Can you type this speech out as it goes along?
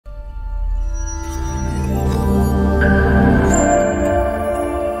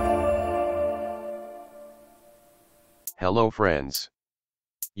Hello friends.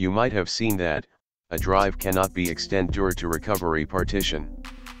 You might have seen that a drive cannot be extended due to recovery partition.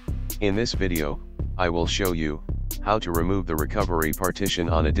 In this video, I will show you how to remove the recovery partition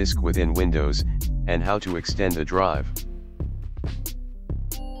on a disk within Windows, and how to extend the drive.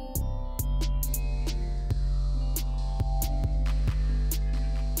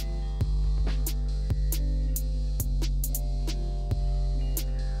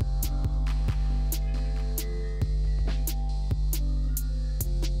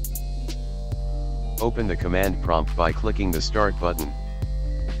 Open the command prompt by clicking the Start button.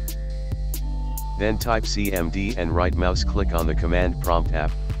 Then type CMD and right mouse click on the command prompt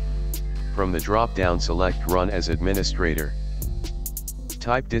app. From the drop-down select Run as Administrator.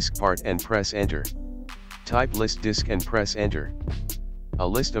 Type diskpart and press Enter. Type list disk and press Enter. A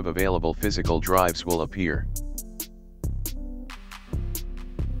list of available physical drives will appear.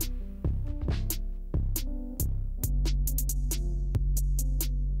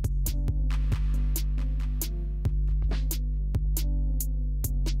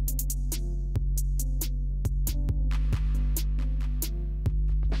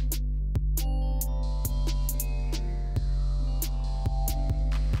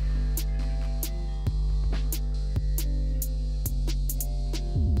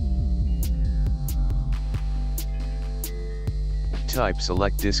 Type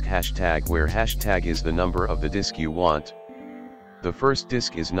select disk hashtag where hashtag is the number of the disk you want. The first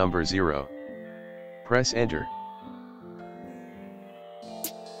disk is number 0. Press Enter.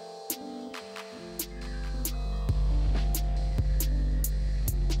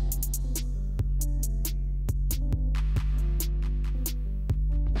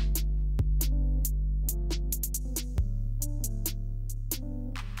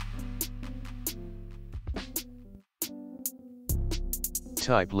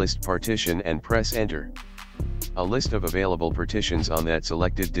 Type list partition and press Enter. A list of available partitions on that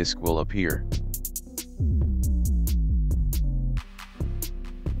selected disk will appear.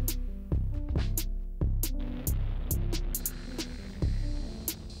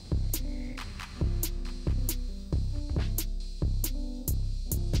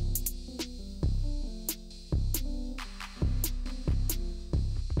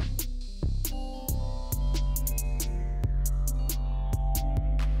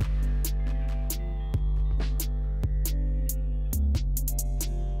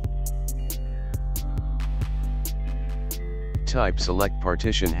 Type select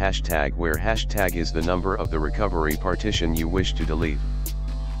partition hashtag where hashtag is the number of the recovery partition you wish to delete.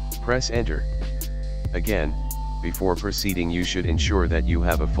 Press Enter. Again, before proceeding you should ensure that you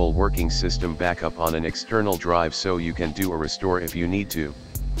have a full working system backup on an external drive so you can do a restore if you need to.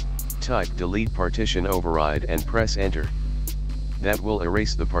 Type delete partition override and press Enter. That will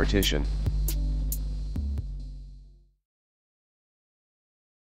erase the partition.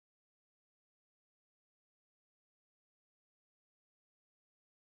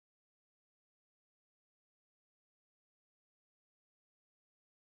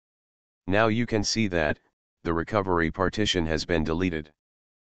 Now you can see that the recovery partition has been deleted.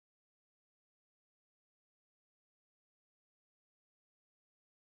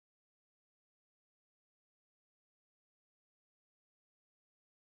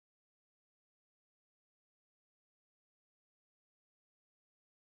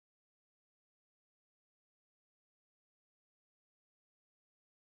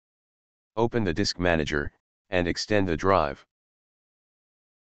 Open the disk manager and extend the drive.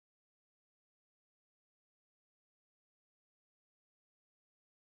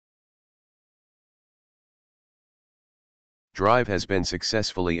 Drive has been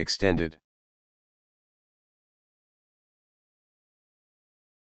successfully extended.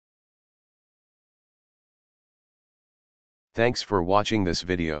 Thanks for watching this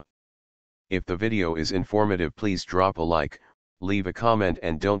video. If the video is informative, please drop a like, leave a comment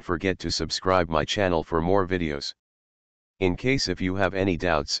and don't forget to subscribe my channel for more videos. In case if you have any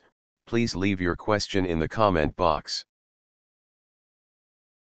doubts, please leave your question in the comment box.